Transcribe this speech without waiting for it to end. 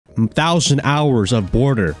1,000 hours of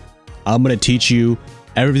Border. I'm going to teach you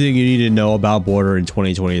everything you need to know about Border in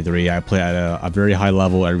 2023. I play at a very high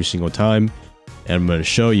level every single time. And I'm going to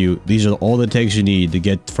show you, these are all the takes you need to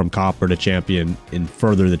get from Copper to Champion and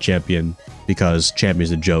further the Champion, because Champion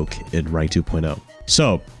is a joke in Rank 2.0.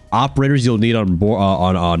 So, operators you'll need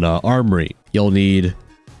on Armory. You'll need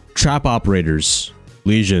Trap Operators,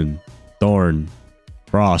 Legion, Thorn,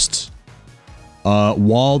 Frost.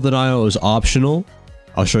 Wall Denial is optional.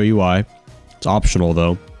 I'll show you why. It's optional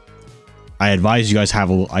though. I advise you guys have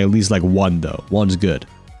at least like one though. One's good.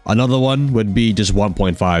 Another one would be just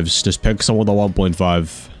 1.5s. Just pick someone with a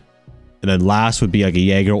 1.5. And then last would be like a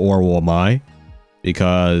Jaeger or Wamai,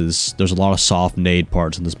 because there's a lot of soft nade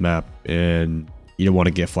parts in this map and you don't want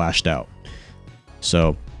to get flashed out.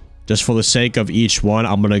 So just for the sake of each one,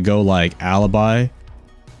 I'm gonna go like Alibi,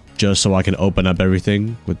 just so I can open up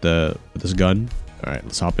everything with this gun. All right,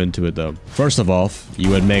 let's hop into it though. First of all, you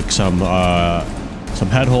would make some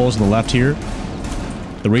head holes on the left here.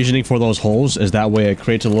 The reasoning for those holes is that way it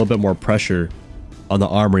creates a little bit more pressure on the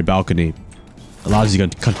Armory balcony. Allows you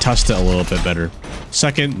to contest it a little bit better.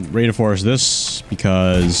 Second, reinforce this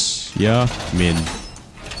because, yeah, I mean,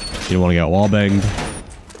 you don't want to get wall banged.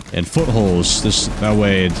 And footholes, that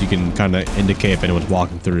way you can kind of indicate if anyone's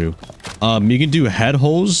walking through. You can do head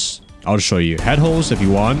holes. I'll just show you head holes if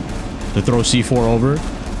you want to throw C4 over,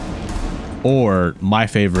 or my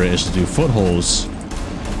favorite is to do footholes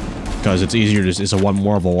because it's easier. It's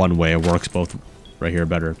more of a one-way. It works both right here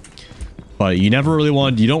better. But you never really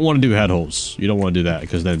want. You don't want to do head holes. You don't want to do that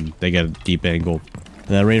because then they get a deep angle. And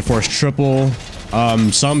then reinforced triple.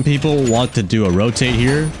 Some people want to do a rotate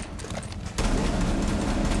here.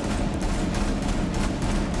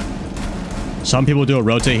 Some people do a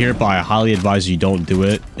rotate here, but I highly advise you don't do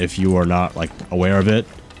it if you are not like aware of it.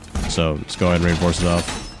 So let's go ahead and reinforce it off.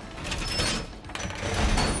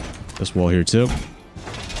 This wall here too.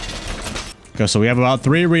 Okay, so we have about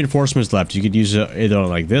 3 reinforcements left. You could use it either on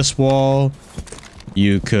like this wall.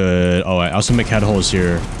 You could, oh, I also make head holes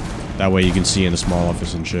here. That way you can see in the small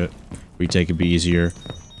office and shit. Retake could be easier.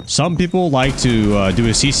 Some people like to do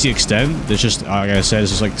a CC extend. It's just, like I said,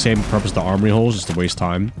 it's just like the same purpose as the armory holes, just to waste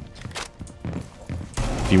time.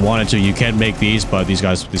 If you wanted to, you can make these, but these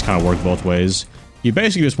kind of work both ways. You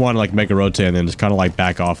basically just want to like make a rotate and then just kind of like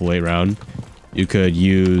back off a late round. You could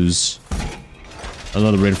use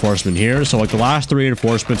another reinforcement here. So like the last 3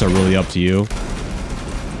 reinforcements are really up to you.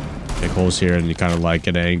 Make holes here and you kind of like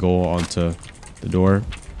get an angle onto the door.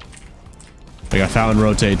 I got fountain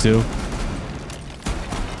rotate too.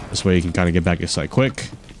 This way you can kind of get back inside quick.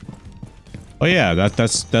 Oh yeah,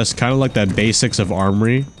 that's kind of like that basics of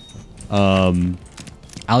Armory.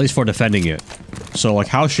 At least for defending it. So like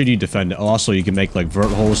how should you defend it? Also you can make like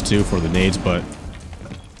vert holes too for the nades, but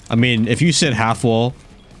I mean if you sit half wall,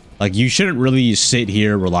 like you shouldn't really sit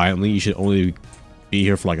here reliantly. You should only be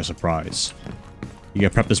here for like a surprise. You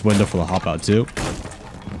gotta prep this window for the hop out too.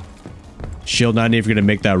 Shield 90 if you're gonna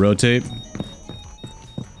make that rotate.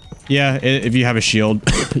 Yeah, if you have a shield,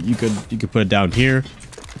 you could put it down here.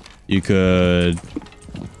 You could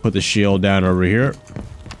put the shield down over here.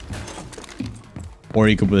 Or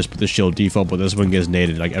you could just put the shield default, but this one gets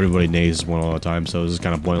naded. Like everybody nades this one all the time, so this is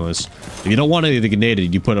kind of pointless. If you don't want it to get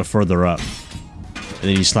naded, you put it further up. And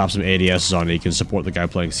then you slap some ADSs on it. You can support the guy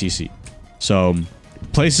playing CC. So,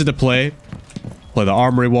 places to play. Play the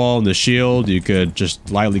armory wall and the shield. You could just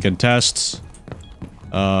lightly contest.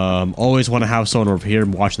 Always want to have someone over here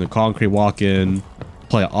watching the concrete walk in.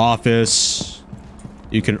 Play office.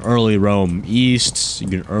 You can early roam east. You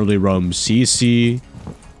can early roam CC.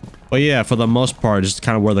 But yeah, for the most part, just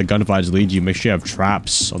kind of where the gunfights lead you. Make sure you have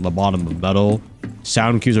traps on the bottom of metal.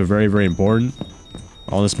 Sound cues are very, very important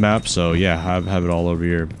on this map. So yeah, have it all over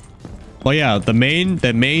here. But yeah, the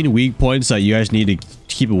main weak points that you guys need to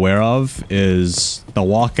keep aware of is the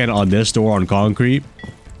walk-in on this door on concrete.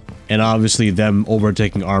 And obviously them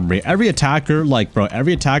overtaking Armory. Every attacker, like bro,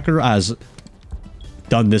 every attacker has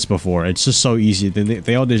done this before. It's just so easy.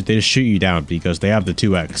 They just shoot you down because they have the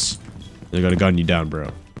 2x. They're gonna gun you down,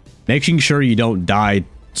 bro. Making sure you don't die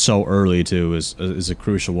so early too is a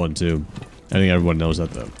crucial one too. I think everyone knows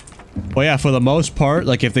that though. But yeah, for the most part,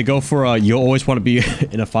 like if they go for a, you always want to be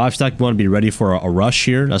in a 5-stack. You want to be ready for a rush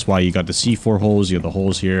here. That's why you got the C4 holes. You have the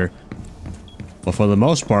holes here. But for the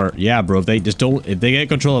most part, yeah, bro. If they get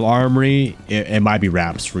control of Armory, it might be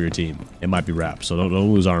wraps for your team. It might be wraps. So don't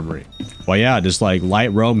lose Armory. But yeah, just like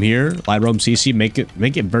light roam here, light roam CC, make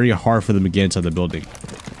it very hard for them to get inside the building.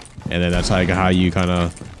 And then that's how you kind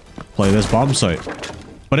of play this bomb site.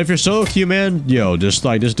 But if you're solo queue, man, yo, just do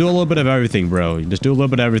a little bit of everything, bro. Just do a little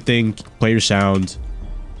bit of everything. Play your sound.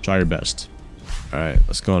 Try your best. All right,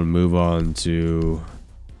 let's go and move on to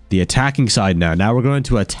the attacking side now. Now we're going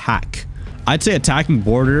to attack. I'd say attacking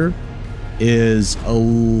border is it's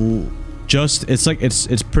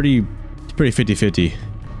pretty 50-50.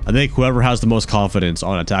 I think whoever has the most confidence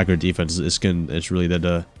on attack or defense it's really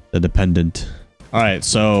the dependent. All right,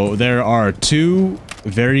 so there are two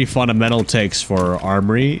very fundamental takes for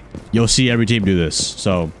Armory. You'll see every team do this.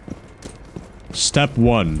 So step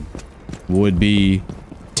one would be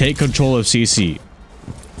take control of CC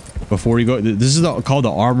before you go. This is called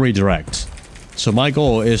the Armory Direct. So my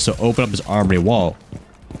goal is to open up this Armory wall.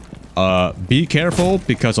 Be careful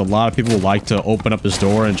because a lot of people like to open up this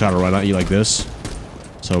door and try to run at you like this.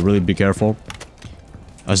 So really be careful.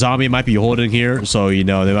 A zombie might be holding here, so you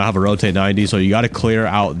know they might have a rotate 90. So you got to clear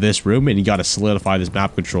out this room and you got to solidify this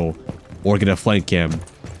map control or get a flank cam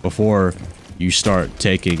before you start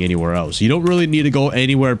taking anywhere else. You don't really need to go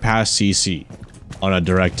anywhere past CC on a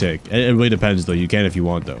direct take. It really depends though. You can if you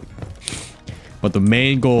want though. But the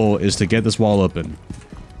main goal is to get this wall open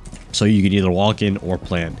so you can either walk in or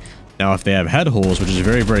plan. Now, if they have head holes, which is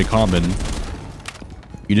very, very common,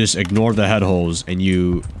 you just ignore the head holes and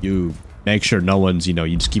you make sure no one's, you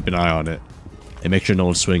just keep an eye on it and make sure no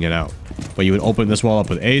one's swinging out. But you would open this wall up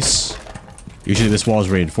with ace. Usually this wall is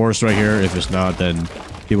reinforced right here. If it's not, then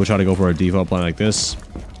people try to go for a default plan like this.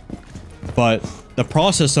 But the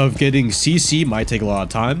process of getting CC might take a lot of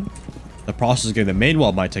time. The process of getting the main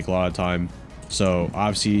wall might take a lot of time. So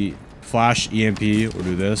obviously flash EMP, we'll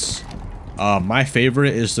do this. My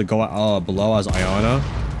favorite is to go below as Athieno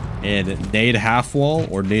and nade half wall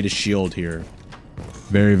or nade a shield here.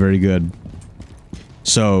 Very, very good.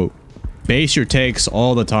 So base your takes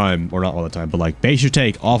all the time, or not all the time, but like base your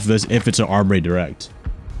take off of this if it's an Armory Direct.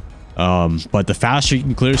 But the faster you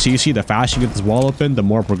can clear CC, the faster you get this wall open, the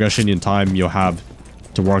more progression in time you'll have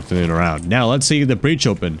to work the thing around. Now let's say the breach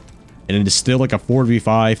open and it is still like a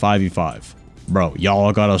 4v5, 5v5. Bro,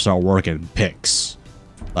 y'all gotta start working picks.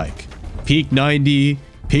 Like peak 90,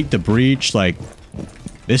 peak the breach. Like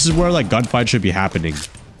this is where like gunfight should be happening.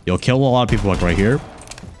 You'll kill a lot of people like right here,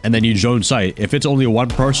 and then you drone sight. If it's only one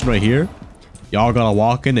person right here, y'all gotta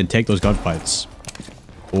walk in and take those gunfights,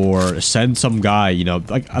 or send some guy.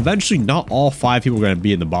 Like eventually, not all 5 people are gonna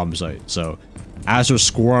be in the bomb site. So as they're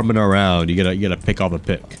swarming around, you gotta pick off a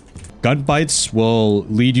pick. Gunfights will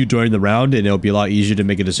lead you during the round, and it'll be a lot easier to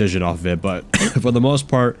make a decision off of it. But for the most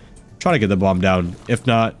part, try to get the bomb down. If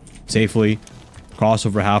not, safely cross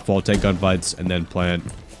over half wall, take gunfights, and then plant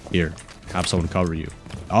here. Have someone cover you.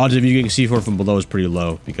 Odds of you getting C4 from below is pretty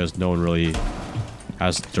low because no one really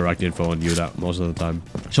has direct info on you that most of the time.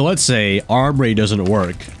 So let's say Armory doesn't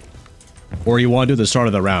work, or you want to do the start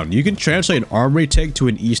of the round. You can translate an Armory take to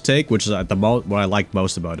an East take, which is at the most what I like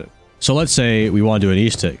most about it. So let's say we want to do an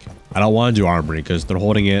East take. I don't want to do Armory because they're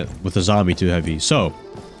holding it with the zombie too heavy. So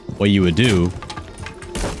what you would do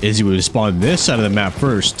is you would spawn this side of the map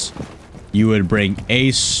first. You would bring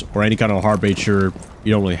ace or any kind of hard breacher.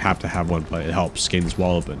 You don't really have to have one, but it helps getting this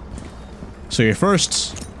wall open. So your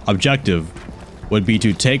first objective would be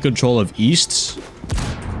to take control of East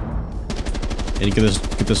and get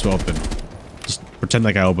this open. Just pretend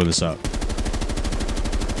like I opened this up.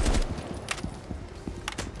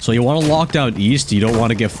 So you want to lock down East. You don't want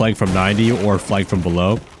to get flanked from 90 or flanked from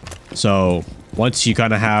below. So once you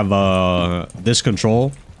kind of have this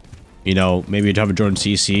control, maybe you have a drone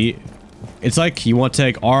CC. It's like you want to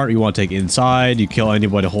take art, you want to take inside, you kill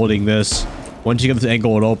anybody holding this. Once you get this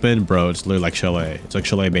angle open, bro, it's literally like chalet. It's like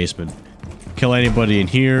chalet basement. Kill anybody in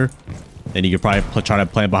here, then you could probably try to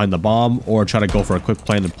plant behind the bomb or try to go for a quick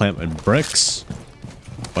plant and plant in bricks.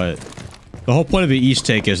 But the whole point of the East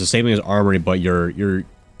take is the same thing as Armory, but you're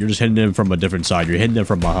just hitting them from a different side. You're hitting them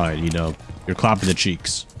from behind, You're clapping the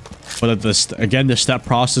cheeks. But again, the step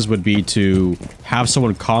process would be to have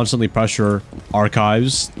someone constantly pressure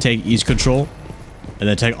archives, take East control, and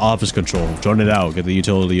then take office control. Drone it out, get the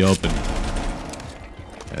utility open.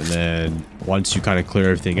 And then once you kind of clear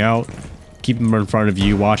everything out, keep them in front of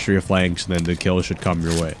you, watch for your flanks, and then the kill should come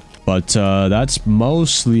your way. But that's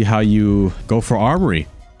mostly how you go for Armory.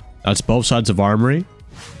 That's both sides of Armory.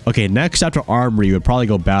 Okay, next after Armory, you would probably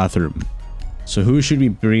go bathroom. So who should we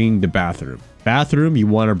bring the bathroom? Bathroom, you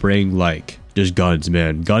want to bring like just guns,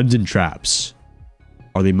 man. Guns and traps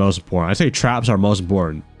are the most important. I say traps are most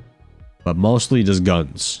important, but mostly just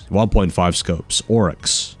guns. 1.5 scopes,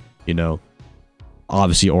 Oryx,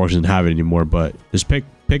 Obviously, Oryx doesn't have it anymore, but just pick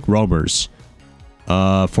roamers.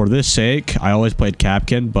 For this sake, I always played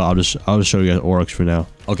Capkin, but I'll just show you guys Oryx for now.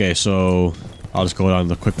 Okay, so I'll just go down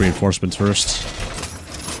the quick reinforcements first.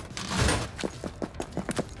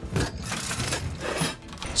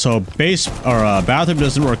 So base or bathroom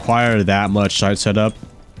doesn't require that much site setup.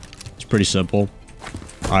 It's pretty simple.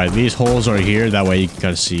 All right, these holes are here. That way you can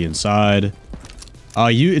kind of see inside.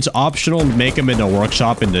 It's optional to make them into a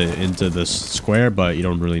workshop into the square, but you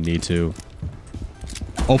don't really need to.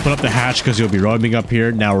 Open up the hatch because you'll be roaming up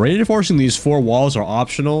here. Now, reinforcing these 4 walls are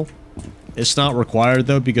optional. It's not required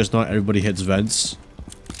though because not everybody hits vents.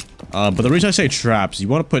 But the reason I say traps, you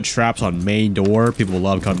want to put traps on main door. People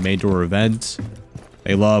love coming main door event.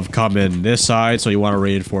 They love coming this side, so you want to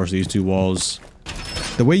reinforce these 2 walls.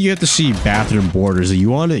 The way you have to see bathroom borders, you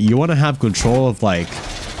want to have control of like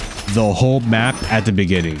the whole map at the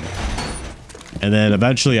beginning, and then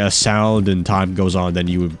eventually as sound and time goes on, then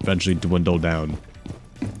you eventually dwindle down,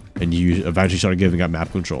 and you eventually start giving up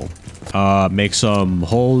map control. Make some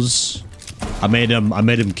holes. I made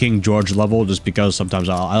him King George level just because sometimes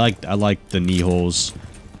I like the knee holes.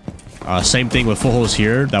 Same thing with full holes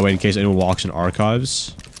here. That way, in case anyone walks in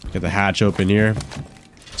archives, get the hatch open here.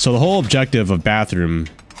 So the whole objective of bathroom,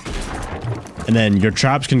 and then your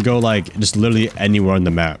traps can go like just literally anywhere on the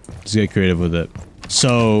map. Just get creative with it.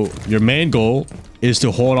 So your main goal is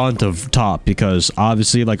to hold on to top because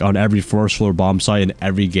obviously, like on every first floor bomb site in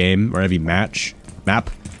every game or every map,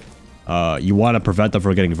 you want to prevent them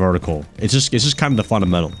from getting vertical. It's just kind of the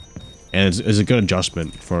fundamental, and it's a good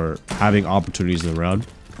adjustment for having opportunities in the round.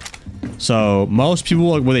 So most people,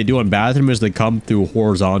 like, what they do on bathroom is they come through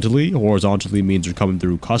horizontally. Horizontally means you're coming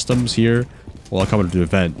through customs here, while coming through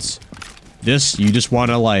events. This, you just want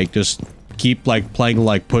to like just keep like playing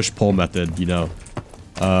like push-pull method, you know.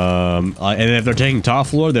 And if they're taking top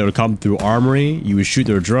floor, they would come through Armory. You would shoot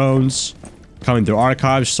their drones, coming through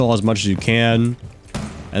archives, stall as much as you can,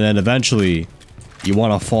 and then eventually you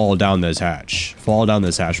want to fall down this hatch. Fall down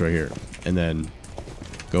this hatch right here, and then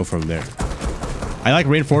go from there. I like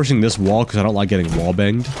reinforcing this wall because I don't like getting wall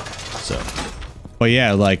banged. So, but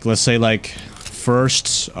yeah, like let's say like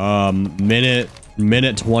first minute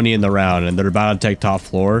 20 in the round, and they're about to take top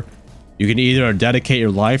floor. You can either dedicate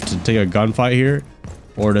your life to take a gunfight here,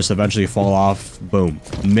 or just eventually fall off. Boom.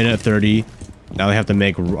 Minute 30. Now they have to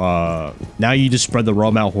make. Now you just spread the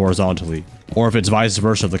roam out horizontally, or if it's vice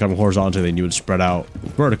versa, if they're coming horizontally, then you would spread out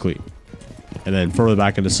vertically, and then further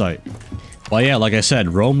back into sight. Well, yeah, like I said,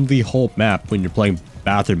 roam the whole map when you're playing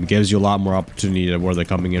bathroom. It gives you a lot more opportunity of where they're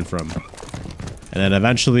coming in from. And then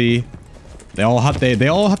eventually, they all have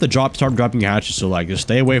to start dropping hatches. So like, just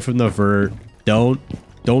stay away from the vert.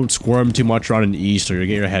 Don't squirm too much around in the east, or you'll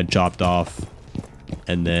get your head chopped off.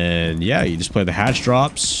 And then yeah, you just play the hatch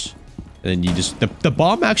drops. And then you just the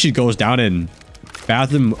bomb actually goes down in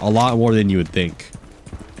bathroom a lot more than you would think.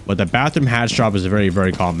 But the bathroom hatch drop is very,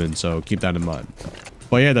 very common, so keep that in mind.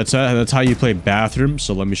 But yeah, that's how you play bathroom.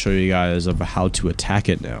 So let me show you guys of how to attack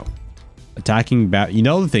it now. Attacking you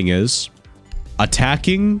know, the thing is,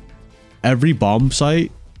 attacking every bomb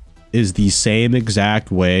site is the same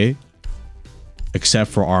exact way,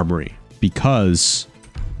 except for Armory, because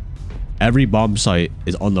every bomb site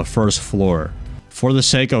is on the first floor. For the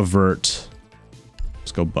sake of vert,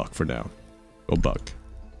 let's go buck for now. Go buck.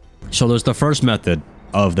 So there's the first method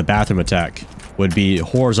of the bathroom attack. Would be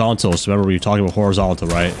horizontal. So remember we were talking about horizontal,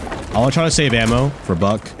 right? I want to try to save ammo for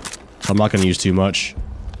buck, so I'm not going to use too much.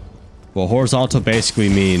 Well, horizontal basically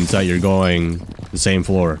means that you're going the same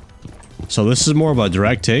floor. So this is more of a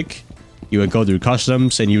direct take. You would go through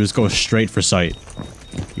customs and you would go straight for sight.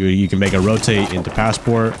 You can make a rotate into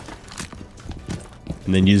passport,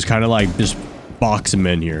 and then you just kind of like just box them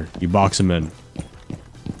in here. You box them in.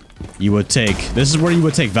 You would take, this is where you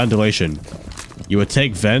would take ventilation. You would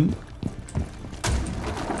take vent,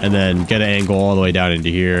 and then get an angle all the way down into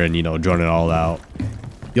here, and, you know, drone it all out.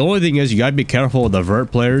 The only thing is, you gotta be careful with the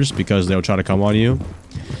vert players, because they'll try to come on you.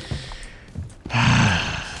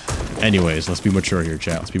 Anyways, let's be mature here,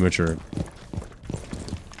 chat. Let's be mature.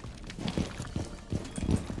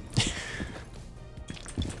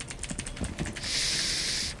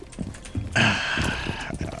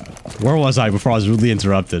 Where was I before I was rudely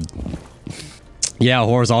interrupted? Yeah,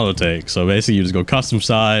 horizontal take. So basically, you just go custom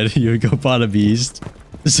side, you would go bottom beast.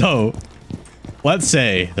 So, let's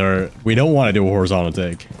say we don't want to do a horizontal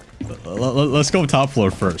take. Let's go top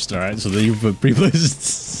floor first, all right? So then you put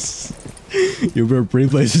pre-places, you put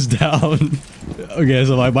pre-places down. Okay,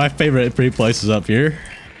 so my favorite pre-place is up here.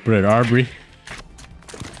 Put it Armory.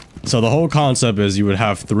 So the whole concept is you would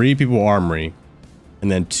have 3 people Armory,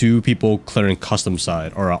 and then 2 people clearing custom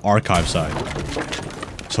side or archive side.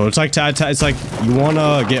 So it's like you want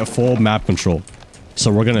to get full map control. So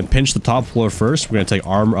we're going to pinch the top floor first. We're going to take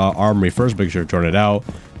Armory first, make sure to turn it out.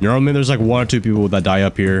 Normally there's like 1 or 2 people that die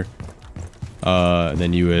up here. And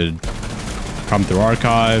then you would come through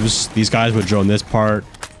archives. These guys would drone this part.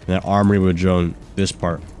 And then Armory would drone this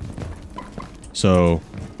part. So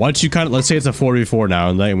once you kind of, let's say it's a 4v4 now,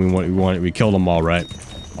 and we killed them all, right?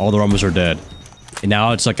 All the Romans are dead. And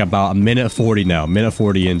now it's like about a minute 40 now, minute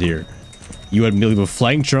 40 in here. You would leave a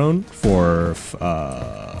flank drone for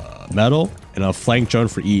metal and a flank drone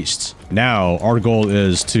for east. Now our goal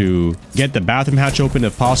is to get the bathroom hatch open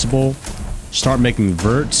if possible. Start making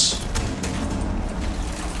verts.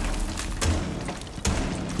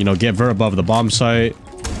 You know, get vert above the bomb site.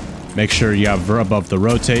 Make sure you have vert above the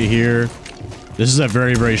rotate here. This is a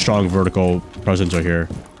very, very strong vertical presence right here.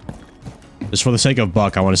 Just for the sake of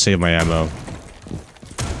buck, I want to save my ammo.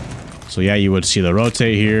 So yeah, you would see the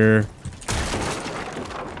rotate here.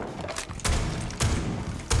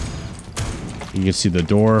 You can see the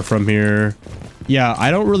door from here. Yeah, I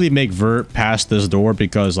don't really make vert past this door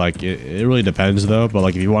because like it really depends though. But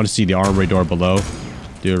like if you want to see the armory door below,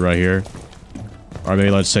 do it right here. Or maybe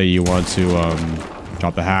let's say you want to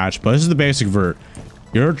drop the hatch. But this is the basic vert.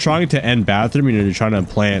 You're trying to end bathroom and you're trying to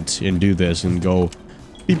plant and do this and go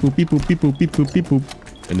beep boop beep boop beep boop beep boop beep boop.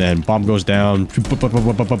 And then bomb goes down. And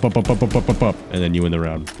then you win the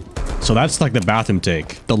round. So that's like the bathroom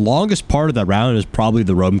take. The longest part of that round is probably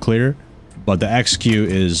the roam clear. But the execute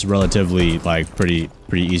is relatively like pretty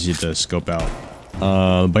easy to scope out.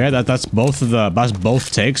 But yeah, that's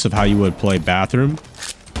both takes of how you would play bathroom.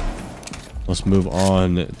 Let's move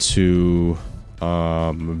on to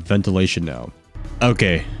ventilation now.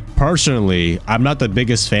 Okay, personally, I'm not the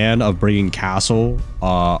biggest fan of bringing castle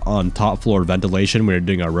on top floor ventilation when you're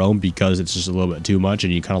doing a roam because it's just a little bit too much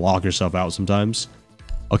and you kind of lock yourself out sometimes.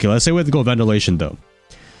 Okay, let's say we have to go ventilation though.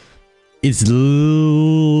 It's literally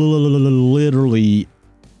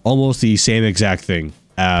almost the same exact thing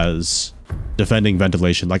as defending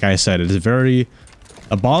ventilation. Like I said, it is very...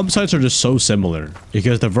 bomb sites are just so similar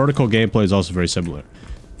because the vertical gameplay is also very similar.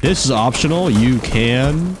 This is optional. You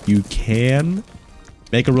can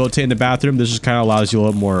make a rotate in the bathroom. This just kind of allows you a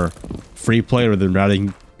little more free play rather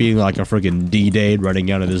than being like a freaking D-Day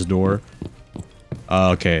running out of this door.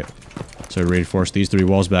 Okay, so reinforce these 3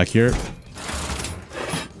 walls back here.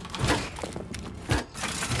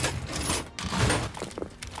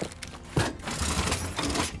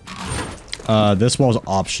 This wall's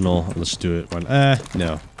optional. Let's do it.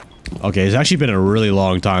 No. Okay, it's actually been a really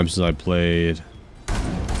long time since I played.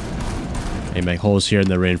 And make holes here and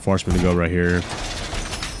the reinforcement to go right here.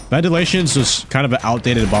 Ventilation's just kind of an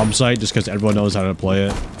outdated bomb site just because everyone knows how to play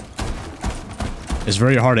it. It's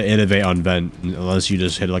very hard to innovate on vent unless you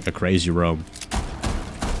just hit like a crazy roam.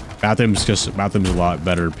 Bathroom's a lot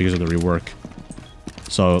better because of the rework.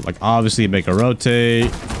 So like obviously make a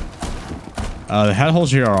rotate. The head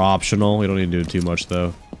holes here are optional. We don't need to do too much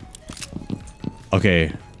though.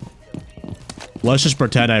 Okay. Let's just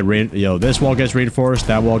pretend this wall gets reinforced,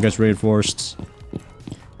 that wall gets reinforced.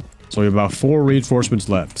 So we have about 4 reinforcements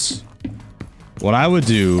left. What I would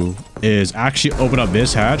do is actually open up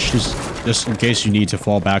this hatch just in case you need to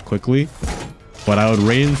fall back quickly. But I would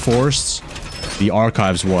reinforce the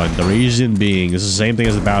archives one. The reason being, this is the same thing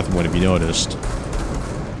as the bathroom one if you noticed.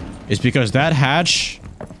 It's because that hatch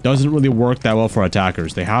doesn't really work that well for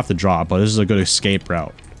attackers. They have to drop, but this is a good escape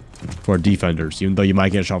route for defenders. Even though you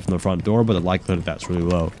might get shot from the front door, but the likelihood of that's really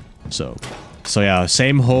low. So yeah,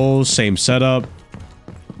 same holes, same setup.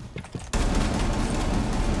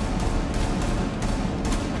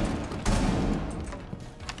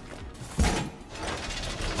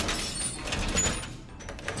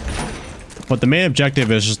 But the main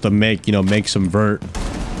objective is just to make some vert.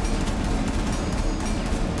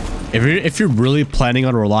 If you're really planning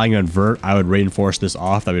on relying on vert, I would reinforce this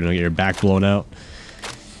off. That way you don't get your back blown out.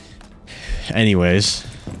 Anyways,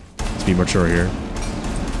 let's be mature here.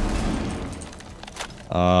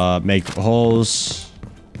 Make holes.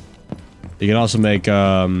 You can also make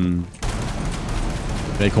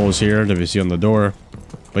holes here that you see on the door.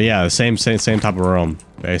 But yeah, the same type of room,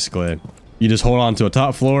 basically. You just hold on to a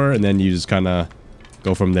top floor, and then you just kind of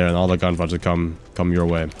go from there, and all the gunfights will come your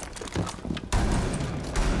way.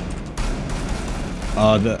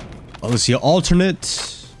 Let's see,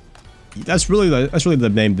 alternate. That's really the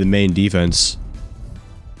main defense.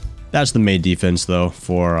 That's the main defense though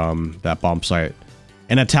for that bomb site.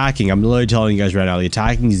 And attacking, I'm literally telling you guys right now, the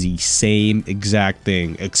attacking is the same exact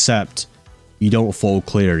thing, except you don't full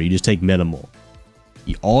clear. You just take minimal.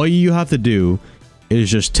 All you have to do is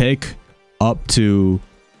just take up to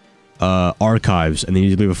archives, and then you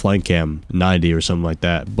just leave a flank cam 90 or something like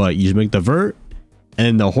that. But you just make the vert,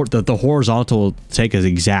 and the horizontal take is the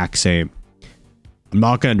exact same. I'm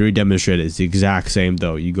not going to re-demonstrate it. It's the exact same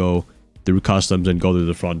though. You go through customs and go through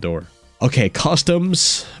the front door. Okay,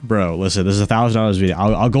 customs, bro. Listen, this is $1,000 video.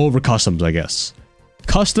 I'll go over customs, I guess.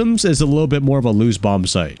 Customs is a little bit more of a loose bomb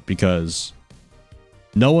site because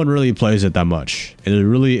no one really plays it that much. And there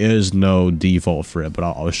really is no default for it, but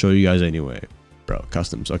I'll show you guys anyway. Bro,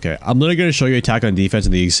 customs. Okay, I'm literally going to show you attack on defense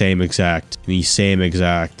in the same exact,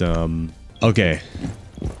 okay.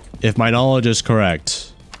 If my knowledge is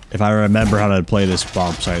correct, if I remember how to play this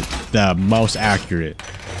bomb site, the most accurate.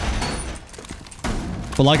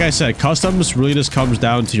 But like I said, customs really just comes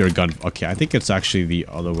down to your gun. Okay, I think it's actually the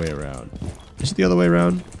other way around. Is it the other way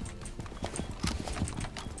around?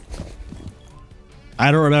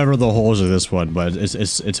 I don't remember the holes of this one, but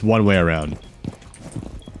it's one way around.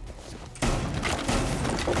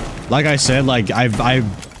 Like I said, like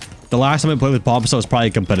the last time I played with bomb site was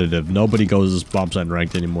probably competitive. Nobody goes this bomb site in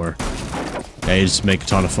ranked anymore. Yeah, you just make a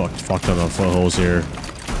ton of fuck ton of footholes here.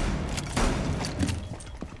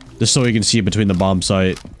 Just so you can see it between the bomb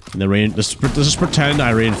site and the rain. Let's just pretend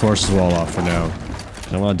I reinforce this wall off for now.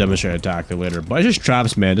 I want to demonstrate attack later, but it's just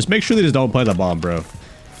traps, man. Just make sure they just don't play the bomb, bro.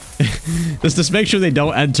 just make sure they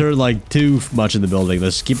don't enter like too much in the building.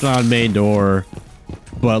 Let's keep it on main door.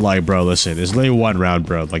 But like, bro, listen, it's literally one round,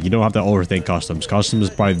 bro. Like, you don't have to overthink customs. Customs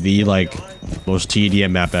is probably the like most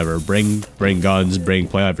TDM map ever. Bring guns, bring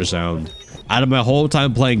play after sound. Out of my whole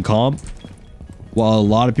time playing comp, what a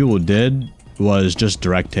lot of people did was just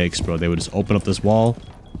direct takes, bro. They would just open up this wall,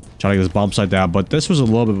 try to get this bomb site down. But this was a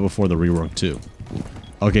little bit before the rework too.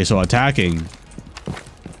 Okay, so attacking.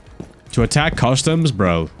 To attack customs,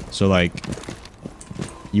 bro. So like,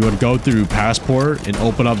 you would go through passport and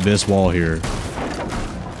open up this wall here.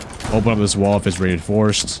 Open up this wall if it's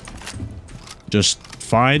reinforced. Just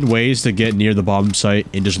find ways to get near the bomb site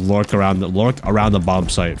and just lurk around the bomb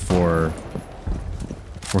site for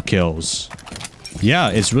kills. Yeah,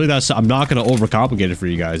 it's really that. I'm not gonna overcomplicate it for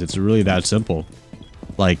you guys. It's really that simple.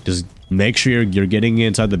 Like, just make sure you're getting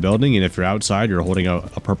inside the building, and if you're outside, you're holding a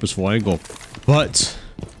purposeful angle. But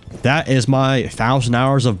that is my 1,000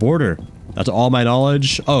 hours of border. That's all my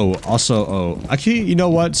knowledge. Oh, also, actually, you know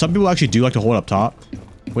what? Some people actually do like to hold up top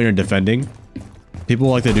when you're defending. People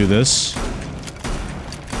like to do this.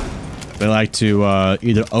 They like to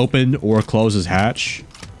either open or close his hatch.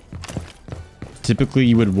 Typically,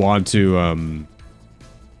 you would want to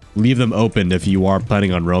leave them open if you are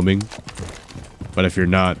planning on roaming. But if you're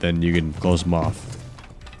not, then you can close them off.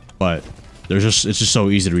 But it's just so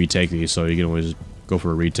easy to retake these, so you can always go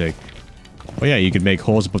for a retake. But yeah, you can make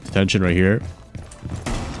holes above the tension right here.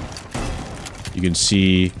 You can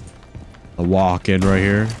see a walk in right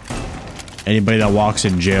here. Anybody that walks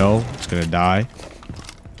in jail is gonna die.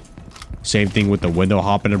 Same thing with the window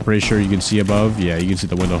hopping, I'm pretty sure you can see above. Yeah, you can see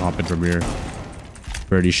the window hopping from here.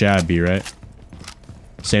 Pretty shabby, right?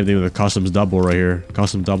 Same thing with the customs double right here.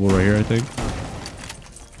 Custom double right here, I think.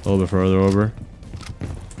 A little bit further over.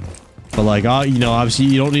 But like, you know, obviously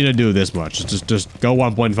you don't need to do this much. Just go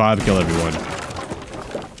 1.5, kill everyone.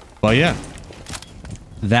 But yeah.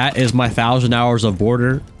 That is my 1,000 hours of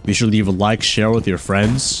border. Be sure to leave a like, share with your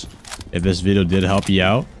friends if this video did help you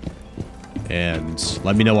out. And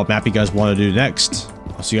let me know what map you guys want to do next.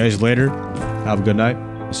 I'll see you guys later. Have a good night.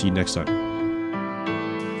 I'll see you next time.